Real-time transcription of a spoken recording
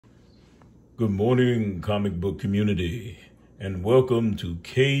Good morning, comic book community, and welcome to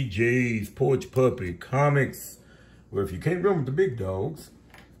KJ's Porch Puppy Comics, where if you can't run with the big dogs,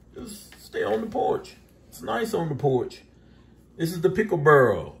 just stay on the porch. It's nice on the porch. This is the Pickle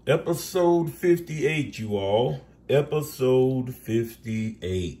Barrel, episode 58, you all. Episode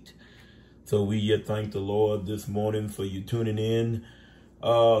 58. So we yet thank the Lord this morning for you tuning in.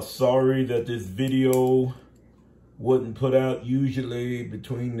 Sorry that this video wasn't put out usually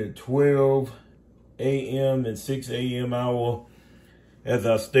between the 12 a.m. and 6 a.m. hour. As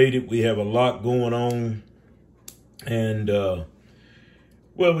I stated, we have a lot going on. And,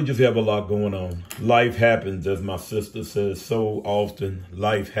 well, we just have a lot going on. Life happens, as my sister says so often.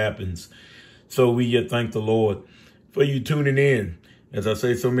 Life happens. So we yet thank the Lord for you tuning in. As I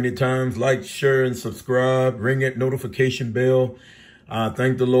say so many times, like, share, and subscribe. Ring that notification bell.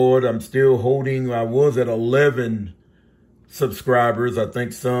 Thank the Lord. I'm still holding. I was at 11 subscribers. I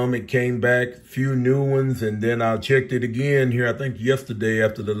think it came back, few new ones. And then I checked it again here, I think yesterday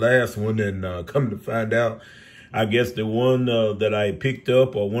after the last one. And come to find out, I guess the one that I picked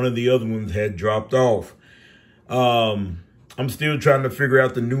up or one of the other ones had dropped off. I'm still trying to figure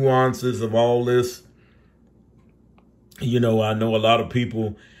out the nuances of all this. You know, I know a lot of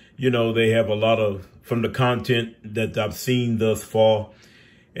people, you know, they have a lot of, from the content that I've seen thus far.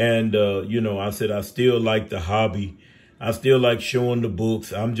 And, you know, I said, I still like the hobby. I still like showing the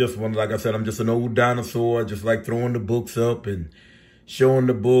books. I'm just one, like I said, I'm just an old dinosaur. I just like throwing the books up and showing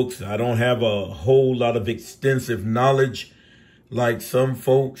the books. I don't have a whole lot of extensive knowledge like some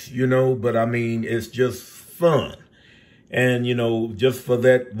folks, you know, but I mean, it's just fun. And, you know, just for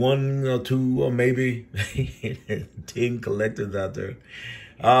that one or two or maybe 10 collectors out there,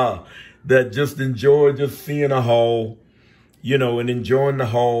 that just enjoy just seeing a haul, you know, and enjoying the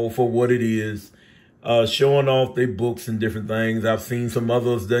haul for what it is, showing off their books and different things. I've seen some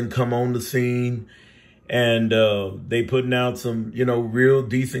others then come on the scene and they putting out some, you know, real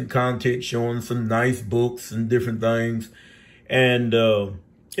decent content, showing some nice books and different things. And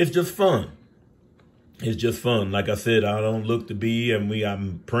it's just fun. It's just fun. Like I said, I don't look to be, and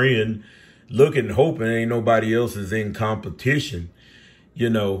I'm praying, looking, hoping ain't nobody else is in competition. You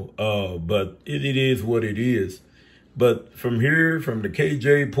know, but it is what it is. But from here, from the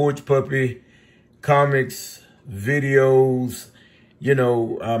KJ Porch Puppy Comics videos, you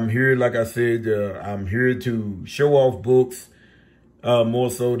know, I'm here, like I said, I'm here to show off books, more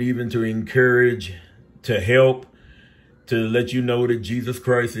so even to encourage, to help, to let you know that Jesus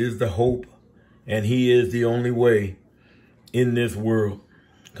Christ is the hope and he is the only way in this world.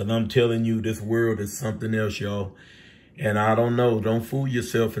 Because I'm telling you, this world is something else, y'all. And I don't know. Don't fool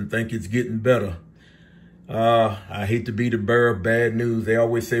yourself and think it's getting better. I hate to be the bearer of bad news. They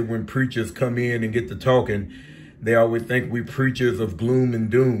always say when preachers come in and get to talking, they always think we preachers of gloom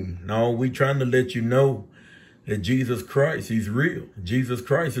and doom. No, we trying to let you know that Jesus Christ, he's real. Jesus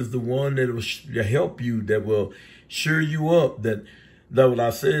Christ is the one that will help you, that will cheer you up, that I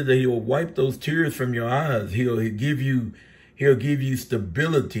said that he will wipe those tears from your eyes. He'll give you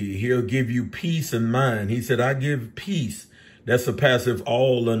stability. He'll give you peace of mind. He said, I give peace that surpasses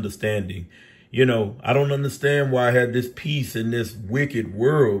all understanding. You know, I don't understand why I had this peace in this wicked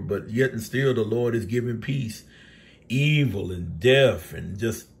world, but yet and still the Lord is giving peace. Evil and death and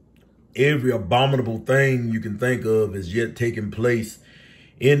just every abominable thing you can think of is yet taking place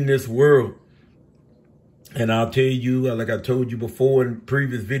in this world. And I'll tell you, like I told you before in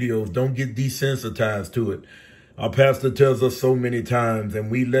previous videos, don't get desensitized to it. Our pastor tells us so many times,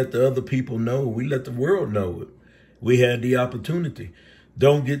 and we let the other people know. We let the world know it. We had the opportunity.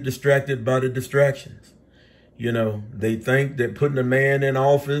 Don't get distracted by the distractions. You know, they think that putting a man in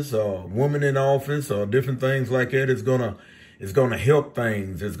office or a woman in office or different things like that is gonna help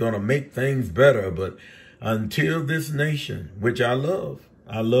things. It's gonna make things better. But until this nation, which I love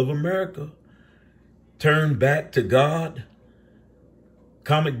America, turn back to God,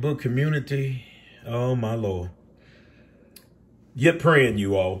 comic book community, oh my Lord. Yet praying,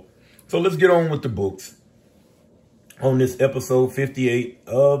 you all. So let's get on with the books. On this episode 58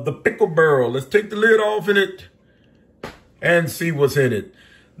 of the Pickle Barrel. Let's take the lid off in it and see what's in it.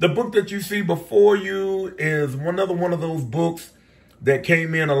 The book that you see before you is another one of those books that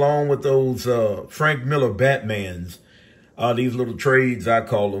came in along with those Frank Miller Batmans. These little trades, I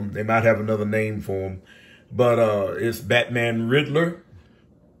call them. They might have another name for them. But it's Batman Riddler,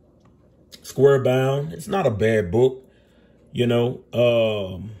 square bound. It's not a bad book, you know.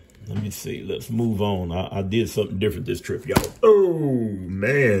 Let me see. Let's move on. I did something different this trip, y'all. Oh,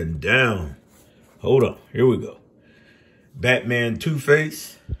 man, down. Hold on. Here we go. Batman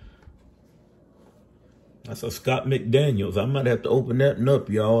Two-Face. That's a Scott McDaniels. I might have to open that one up,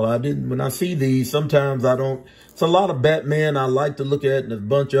 y'all. When I see these, sometimes I don't. It's a lot of Batman I like to look at, and a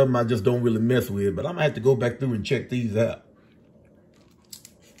bunch of them I just don't really mess with. But I'm going to have to go back through and check these out.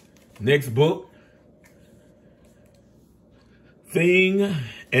 Next book. Thing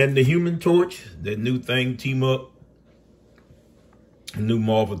and the Human Torch. That new Thing team up. New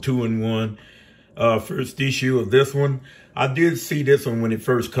Marvel 2-in-1. First issue of this one. I did see this one when it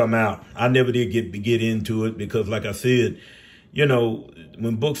first come out. I never did get into it because, like I said, you know,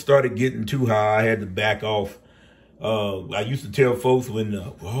 when books started getting too high, I had to back off. I used to tell folks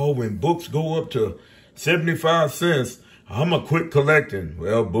when books go up to 75 cents, I'm going to quit collecting.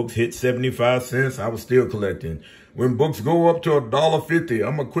 Well, books hit 75 cents. I was still collecting. When books go up to $1.50,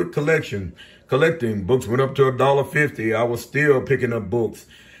 I'm going to quit collecting. Books went up to $1.50. I was still picking up books.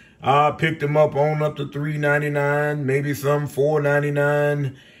 I picked them up on up to $3.99, maybe some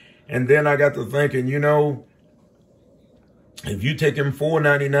 $4.99. And then I got to thinking, you know, if you take them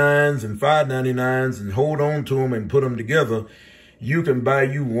 $4.99s and $5.99s and hold on to them and put them together, you can buy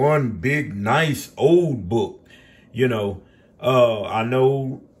you one big, nice old book. You know, I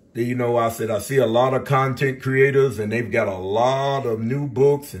know, you know, I see a lot of content creators and they've got a lot of new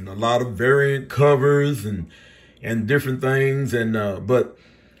books and a lot of variant covers and different things. And, but,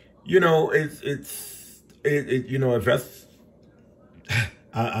 you know, you know, if that's,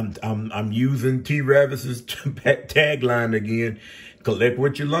 I'm using T. Ravis's tagline again, collect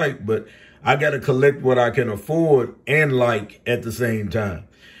what you like, but I got to collect what I can afford and like at the same time.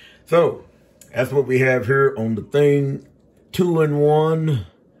 So that's what we have here on the Thing 2-in-1.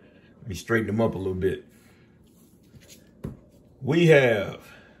 Let me straighten them up a little bit. We have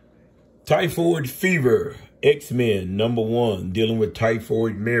Typhoid Fever, X-Men #1, dealing with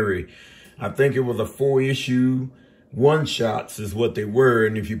Typhoid Mary. I think it was a 4-issue one-shots is what they were.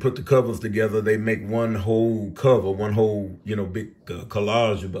 And if you put the covers together, they make one whole cover, one whole, you know, big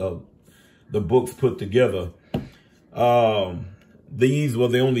collage of the books put together. These were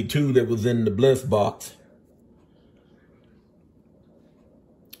the only 2 that was in the Blessed box.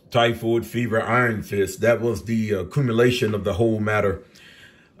 Typhoid Fever, Iron Fist. That was the accumulation of the whole matter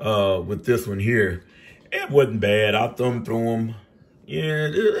with this one here. It wasn't bad. I thumbed through them. Yeah,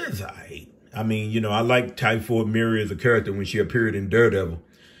 it's all right. I mean, you know, I like Typhoid Mary as a character when she appeared in Daredevil.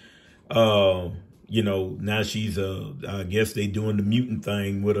 You know, now she's, I guess they doing the mutant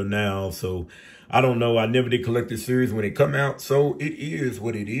thing with her now. So I don't know. I never did collect this series when it come out. So it is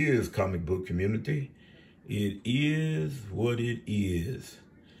what it is, comic book community. It is what it is.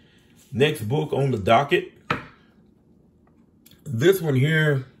 Next book on the docket. This one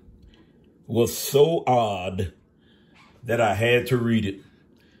here was so odd that I had to read it.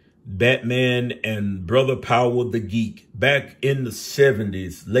 Batman and Brother Power the Geek. Back in the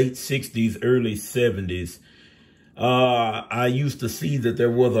 70s, late 60s, early 70s, I used to see that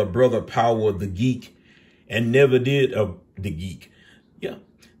there was a Brother Power the Geek and never did,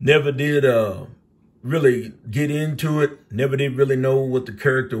 never did really get into it. Never did really know what the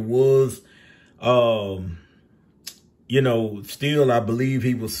character was. You know, still, I believe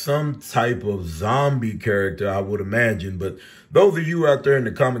he was some type of zombie character, I would imagine. But those of you out there in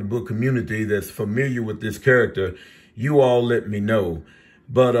the comic book community that's familiar with this character, you all let me know.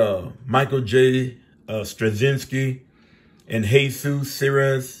 But Michael J. Straczynski and Jesus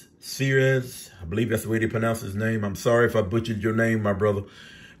Sires, I believe that's the way they pronounce his name. I'm sorry if I butchered your name, my brother.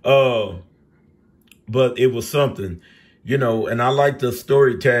 But it was something. You know, and I like the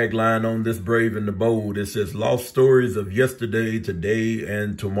story tagline on this Brave and the Bold. It says, lost stories of yesterday, today,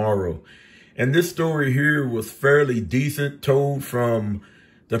 and tomorrow. And this story here was fairly decent, told from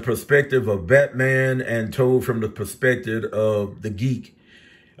the perspective of Batman and told from the perspective of the geek.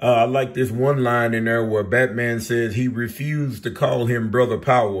 I like this one line in there where Batman says he refused to call him Brother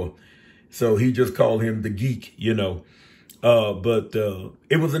Power. So he just called him the geek, you know. But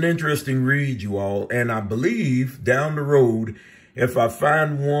it was an interesting read, you all. And I believe down the road, if I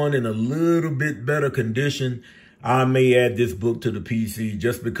find one in a little bit better condition, I may add this book to the PC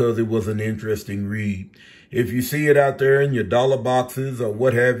just because it was an interesting read. If you see it out there in your dollar boxes or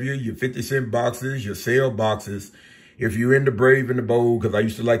what have you, your 50-cent boxes, your sale boxes, if you're into Brave and the Bold, because I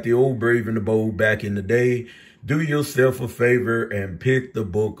used to like the old Brave and the Bold back in the day, do yourself a favor and pick the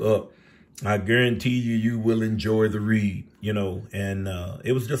book up. I guarantee you, you will enjoy the read, you know, and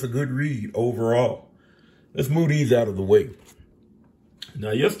it was just a good read overall. Let's move these out of the way. Now,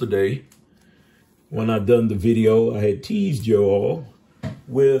 yesterday, when I done the video, I had teased you all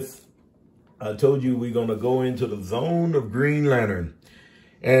with, I told you we're going to go into the zone of Green Lantern.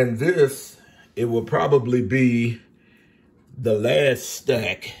 And this, it will probably be the last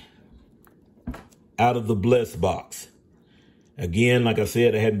stack out of the blessed box. Again, like I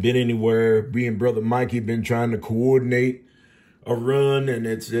said, I hadn't been anywhere. Me and Brother Mikey been trying to coordinate a run, and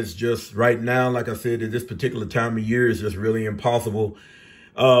it's just right now, like I said, at this particular time of year, it's just really impossible.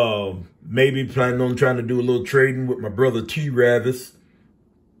 Maybe planning on trying to do a little trading with my brother T. Ravis,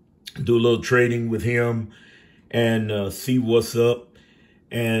 do a little trading with him and see what's up.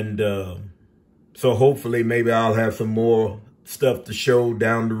 And so hopefully maybe I'll have some more stuff to show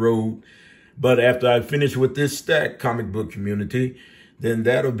down the road. But after I finish with this stack, comic book community, then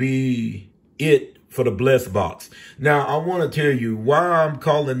that'll be it for the blessed box. Now, I want to tell you why I'm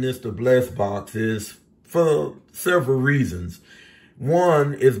calling this the blessed box is for several reasons.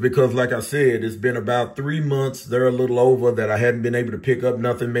 One is because, like I said, it's been about 3 months, they're a little over, that I hadn't been able to pick up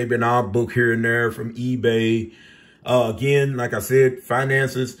nothing, maybe an odd book here and there from eBay. Again, like I said,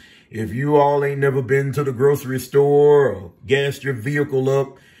 finances. If you all ain't never been to the grocery store or gassed your vehicle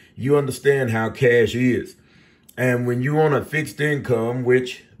up, you understand how cash is. And when you on a fixed income,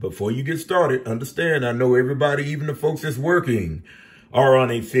 which before you get started, understand, I know everybody, even the folks that's working, are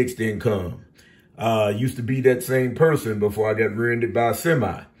on a fixed income. Used to be that same person before I got rear-ended by a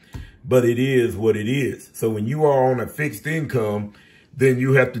semi. But it is what it is. So when you are on a fixed income, then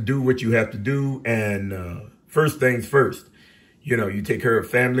you have to do what you have to do. And first things first, you know, you take care of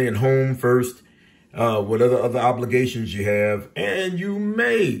family and home first. What other obligations you have. And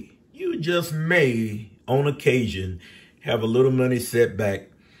you just may, on occasion, have a little money set back.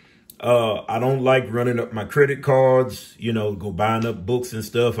 I don't like running up my credit cards, you know, go buying up books and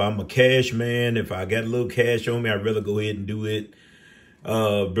stuff. I'm a cash man. If I got a little cash on me, I'd rather go ahead and do it.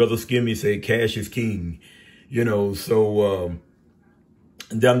 Brother Skimmy said cash is king, you know, so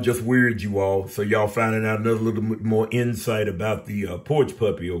I'm just weird, you all. So y'all finding out another little bit more insight about the porch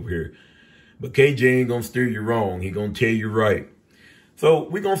puppy over here. But KJ ain't going to steer you wrong. He going to tell you right. So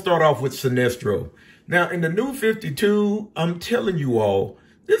we're going to start off with Sinestro. Now, in the new 52, I'm telling you all,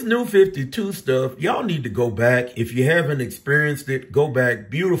 this new 52 stuff, y'all need to go back. If you haven't experienced it, go back.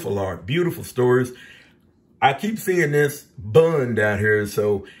 Beautiful art, beautiful stories. I keep seeing this Bun down here,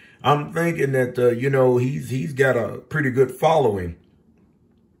 so I'm thinking that, you know, he's got a pretty good following,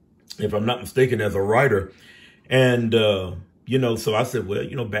 if I'm not mistaken, as a writer. And, you know, so I said, well,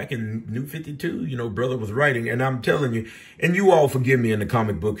 you know, back in New 52, you know, brother was writing. And I'm telling you, and you all forgive me in the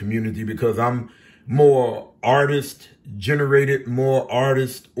comic book community because I'm more artist-generated, more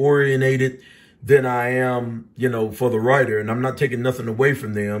artist-orientated than I am, you know, for the writer. And I'm not taking nothing away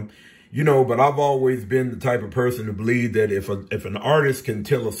from them, you know, but I've always been the type of person to believe that if an artist can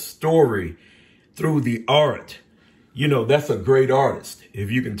tell a story through the art, you know, that's a great artist.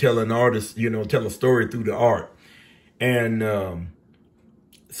 If you can tell an artist, you know, tell a story through the art. And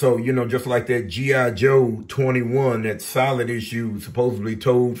so, you know, just like that G.I. Joe 21, that silent issue supposedly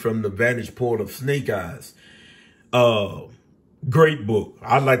told from the vantage point of Snake Eyes. Great book.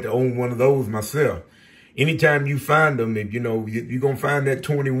 I'd like to own one of those myself. Anytime you find them, if, you know, you're going to find that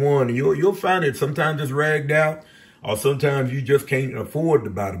 21, and you'll find it sometimes it's ragged out, or sometimes you just can't afford to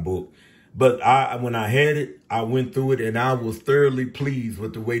buy the book. But when I had it, I went through it, and I was thoroughly pleased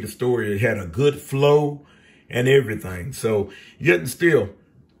with the way the story, it had a good flow and everything. So, yet and still,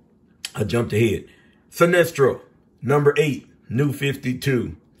 I jumped ahead. Sinestro, number 8, New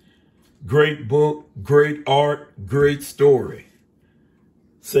 52. Great book, great art, great story.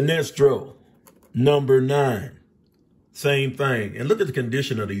 Sinestro, number 9. Same thing. And look at the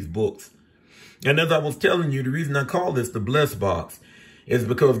condition of these books. And as I was telling you, the reason I call this the Blessed Box is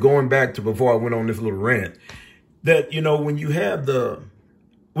because going back to before I went on this little rant, that, you know, when you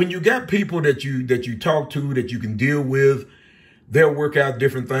got people that you talk to, that you can deal with, they'll work out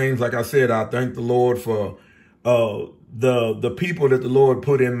different things. Like I said, I thank the Lord for the people that the Lord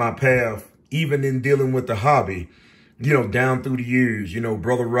put in my path, even in dealing with the hobby, you know, down through the years, you know,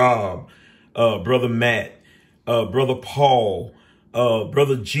 Brother Rob, Brother Matt, Brother Paul,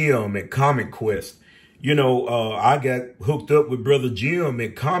 Brother Jim at Comic Quest. You know, I got hooked up with Brother Jim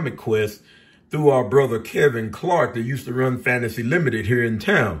at Comic Quest through our brother Kevin Clark that used to run Fantasy Limited here in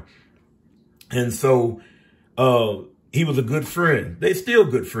town. And so he was a good friend. They still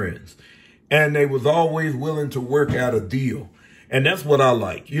good friends. And they was always willing to work out a deal. And that's what I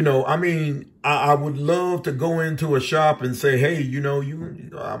like. You know, I mean, I would love to go into a shop and say, hey, you know, you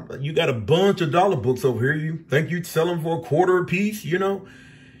got a bunch of dollar books over here. You think you'd sell them for $0.25 a piece, you know,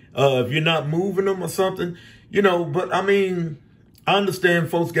 if you're not moving them or something, you know. But I mean, I understand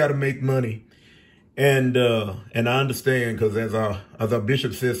folks got to make money. And I understand, because as our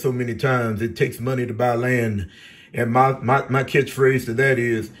bishop says so many times, it takes money to buy land. And my catchphrase to that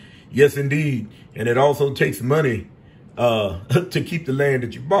is, yes, indeed. And it also takes money to keep the land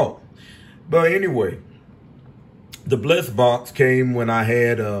that you bought. But anyway, the blessed box came when I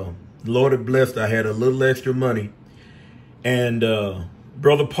had, Lord had blessed, I had a little extra money. And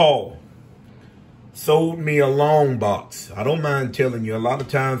Brother Paul sold me a long box. I don't mind telling you, a lot of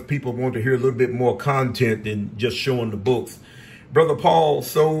times people want to hear a little bit more content than just showing the books. Brother Paul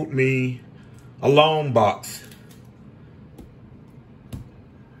sold me a long box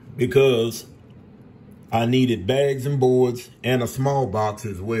because I needed bags and boards and a small box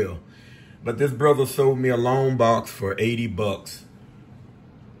as well. But this brother sold me a long box for 80 bucks.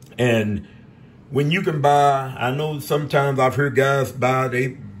 And when you can buy, I know sometimes I've heard guys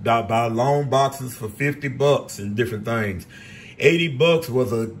buy long boxes for 50 bucks and different things. 80 bucks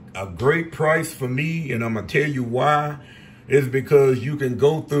was a great price for me, and I'm going to tell you why. It's because you can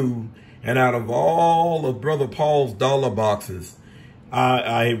go through, and out of all of Brother Paul's dollar boxes,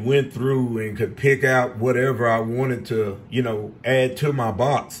 I went through and could pick out whatever I wanted to, you know, add to my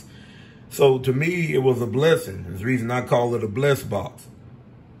box. So to me, it was a blessing. That's the reason I call it a blessed box.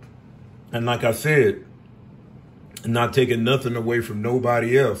 And like I said, not taking nothing away from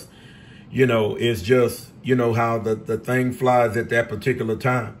nobody else. You know, it's just, you know, how the thing flies at that particular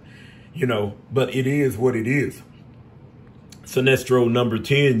time. You know, but it is what it is. Sinestro number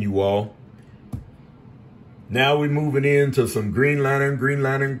 10, you all. Now we're moving into some Green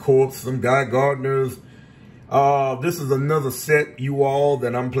Lantern Corps, some Guy Gardners. This is another set, you all,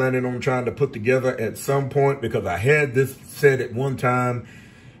 that I'm planning on trying to put together at some point, because I had this set at one time,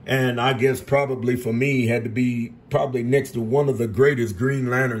 and I guess probably for me had to be probably next to one of the greatest Green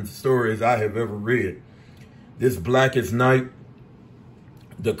Lantern stories I have ever read. This Blackest Night,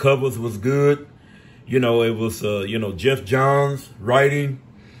 the covers was good. You know, it was, you know, Jeff Johns writing.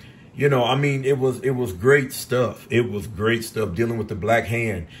 You know, I mean, it was great stuff. It was great stuff dealing with the Black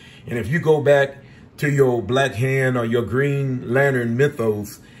Hand. And if you go back to your Black Hand or your Green Lantern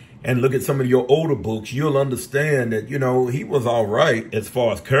mythos and look at some of your older books, you'll understand that, you know, he was all right as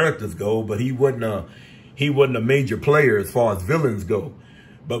far as characters go, but he wasn't a major player as far as villains go.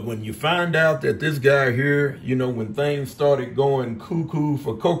 But when you find out that this guy here, you know, when things started going cuckoo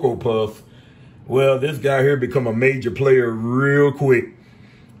for Cocoa Puffs, well, this guy here become a major player real quick.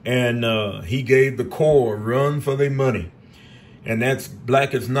 And he gave the Corps a run for their money. And that's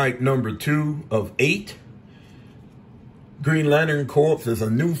Blackest Night number 2 of 8. Green Lantern Corps is a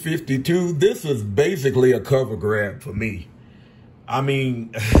new 52. This is basically a cover grab for me. I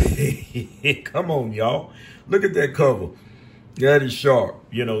mean, come on, y'all. Look at that cover. That is sharp.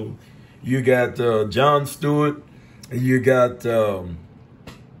 You know, you got John Stewart. You got...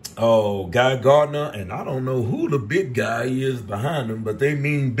 Guy Gardner, and I don't know who the big guy is behind them, but they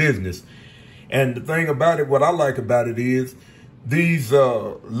mean business. And the thing about it, what I like about it is these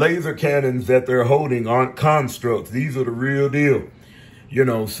laser cannons that they're holding aren't constructs. These are the real deal. You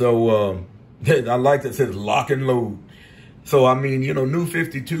know, so I like that it says lock and load. So I mean, you know, New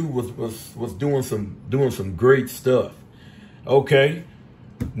 52 was doing some great stuff. Okay,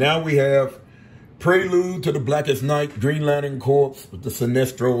 now we have Prelude to the Blackest Night, Green Lantern Corps with the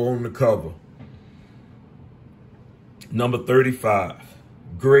Sinestro on the cover. Number 35,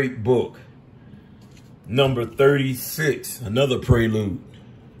 great book. Number 36, another Prelude,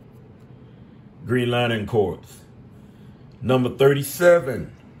 Green Lantern Corps. Number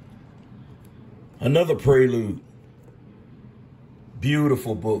 37, another Prelude.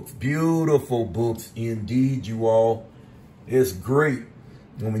 Beautiful books indeed, you all. It's great.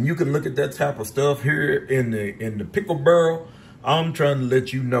 And when you can look at that type of stuff here in the Pickle Barrel, I'm trying to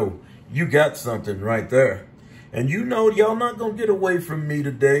let you know you got something right there. And you know, y'all not going to get away from me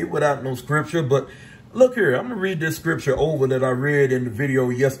today without no scripture. But look here, I'm going to read this scripture over that I read in the video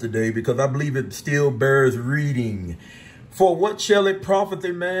yesterday, because I believe it still bears reading. For what shall it profit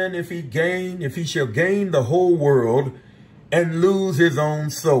a man if he shall gain the whole world and lose his own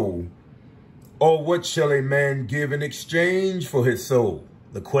soul? Or what shall a man give in exchange for his soul?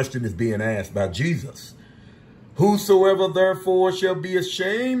 The question is being asked by Jesus. Whosoever therefore shall be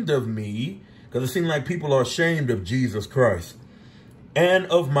ashamed of me, because it seems like people are ashamed of Jesus Christ, and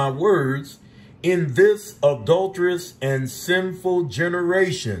of my words, in this adulterous and sinful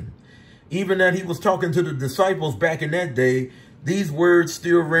generation. Even that he was talking to the disciples back in that day, these words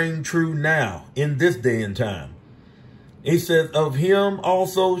still ring true now, in this day and time. He says, of him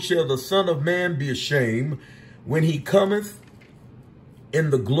also shall the Son of Man be ashamed when he cometh in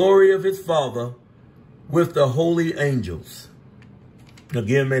the glory of his Father with the holy angels.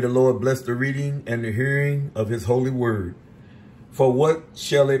 Again, may the Lord bless the reading and the hearing of his holy word. For what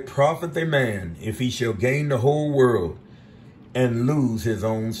shall it profit a man if he shall gain the whole world and lose his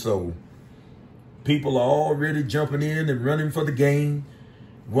own soul? People are already jumping in and running for the gain.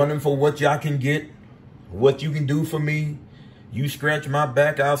 running for what y'all can get, what you can do for me. You scratch my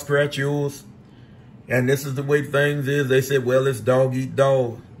back, I'll scratch yours. And this is the way things is. They said, well, it's dog eat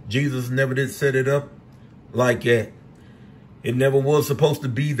dog. Jesus never did set it up like that. It never was supposed to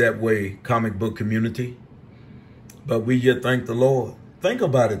be that way, comic book community. But we just thank the Lord. Think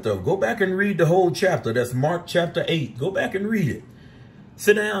about it, though. Go back and read the whole chapter. That's Mark chapter 8. Go back and read it.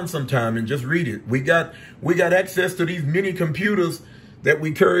 Sit down sometime and just read it. We got access to these mini computers that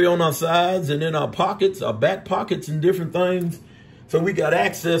we carry on our sides and in our pockets, our back pockets and different things. So we got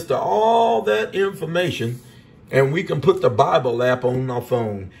access to all that information, and we can put the Bible app on our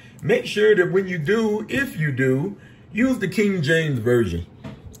phone. Make sure that when you do, if you do, use the King James Version.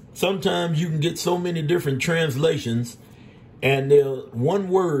 Sometimes you can get so many different translations, and one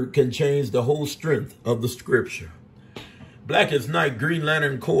word can change the whole strength of the scripture. Blackest Night, Green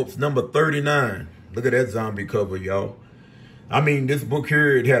Lantern Corps, number 39. Look at that zombie cover, y'all. I mean, this book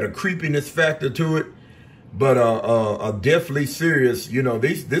here, it had a creepiness factor to it, but a deathly serious. You know,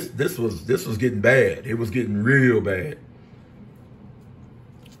 this was getting bad. It was getting real bad.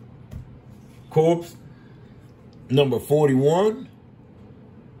 Corpse number 41.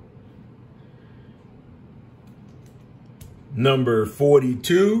 Number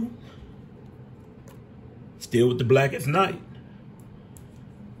 42. Still with the Blackest Night.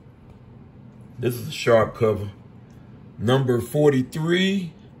 This is a sharp cover. Number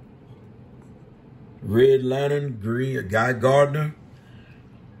 43. Red Lantern, Green, Guy Gardner.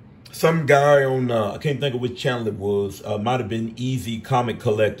 Some guy on, I can't think of which channel it was. Might have been Easy Comic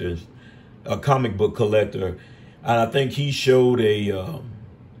Collectors, a comic book collector. And I think he showed a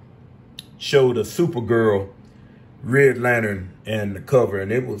Supergirl Red Lantern and the cover.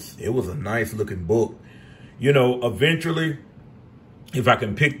 And it was a nice looking book. You know, eventually, if I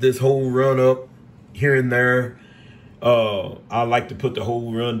can pick this whole run up here and there, I like to put the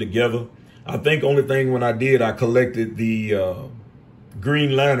whole run together. I think only thing when I did, I collected the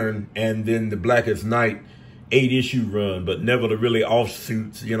Green Lantern and then the Blackest Night 8-issue run, but never the really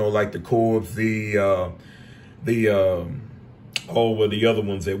offshoots, you know, like the Corps, all the other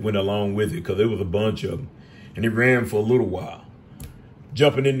ones that went along with it, because there was a bunch of them. And it ran for a little while.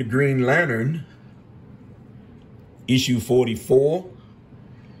 Jumping into Green Lantern, issue 44.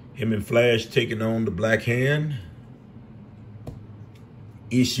 Him and Flash taking on the Black Hand.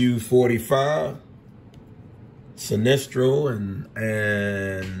 Issue 45, Sinestro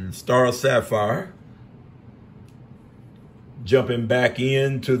and Star Sapphire. Jumping back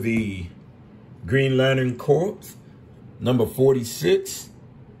into the Green Lantern Corps, number 46.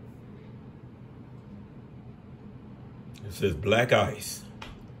 It says Black Ice.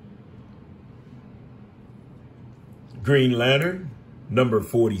 Green Lantern, number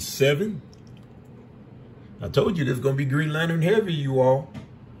 47. I told you this is going to be Green Lantern heavy, you all.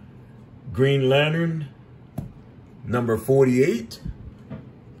 Green Lantern, number 48.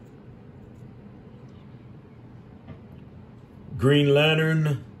 Green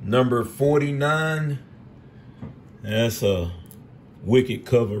Lantern, number 49. That's a wicked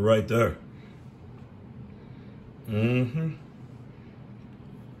cover right there. Then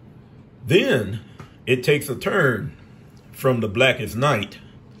it takes a turn from the Blackest Night.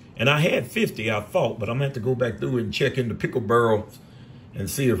 And I had 50, I thought, but I'm going to have to go back through and check in the Pickle Barrel and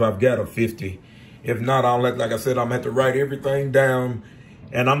see if I've got a 50. If not, like I said, I'm going to have to write everything down.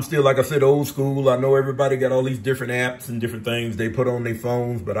 And I'm still, like I said, old school. I know everybody got all these different apps and different things they put on their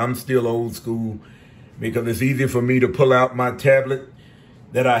phones, but I'm still old school because it's easy for me to pull out my tablet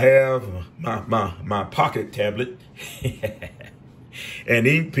that I have, my pocket tablet, and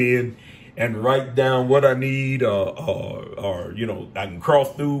ink pen, and write down what I need, or you know, I can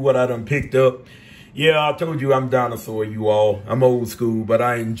cross through what I done picked up. Yeah, I told you I'm dinosaur, you all. I'm old school, but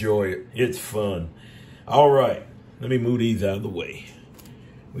I enjoy it. It's fun. All right, let me move these out of the way.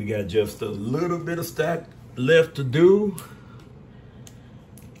 We got just a little bit of stack left to do.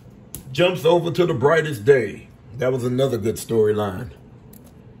 Jumps over to the Brightest Day. That was another good storyline.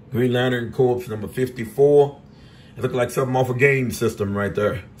 Green Lantern Corps, number 54. It looked like something off a game system right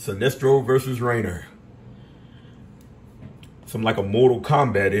there. Sinestro versus Rainer. Something like a Mortal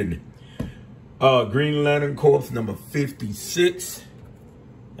Kombat, isn't it? Green Lantern Corps, number 56.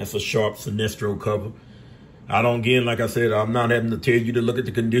 That's a sharp Sinestro cover. Again, like I said, I'm not having to tell you to look at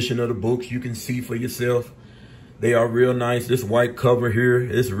the condition of the books. You can see for yourself. They are real nice. This white cover here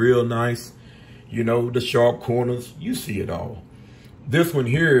is real nice. You know, the sharp corners, you see it all. This one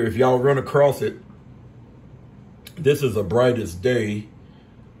here, if y'all run across it, this is a Brightest Day,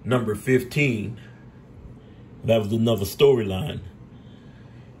 number 15. That was another storyline.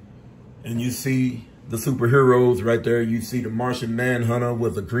 And you see the superheroes right there. You see the Martian Manhunter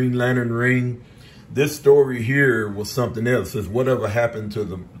with the Green Lantern ring. This story here was something else. It's whatever happened to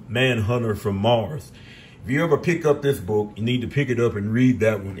the Manhunter from Mars. If you ever pick up this book, you need to pick it up and read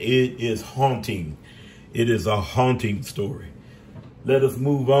that one. It is haunting. It is a haunting story. Let us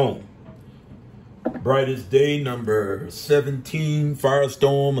move on. Brightest Day, number 17,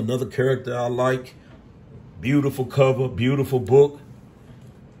 Firestorm, another character I like. Beautiful cover, beautiful book.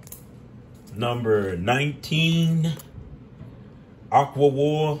 Number 19, Aqua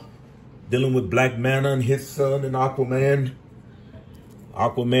War, dealing with Black Manta and his son and Aquaman.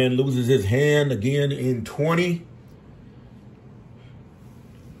 Aquaman loses his hand again in 20.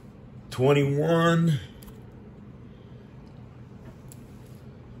 21.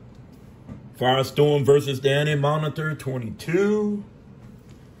 Firestorm versus the Anti-Monitor, 22.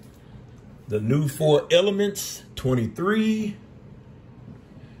 The New Four Elements, 23.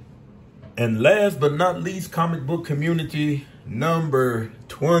 And last but not least, Comic Book Community, number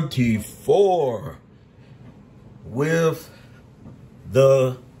 24. With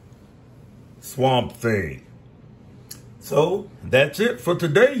the Swamp Thing. So that's it for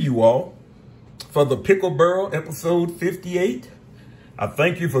today, you all. For the Pickle Barrel episode 58. I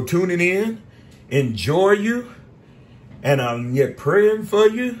thank you for tuning in. Enjoy you. And I'm yet praying for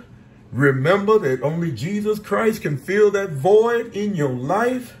you. Remember that only Jesus Christ can fill that void in your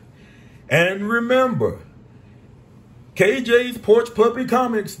life. And remember, KJ's Porch Puppy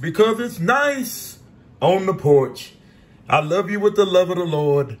Comics, because it's nice on the porch. I love you with the love of the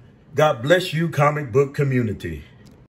Lord. God bless you, comic book community.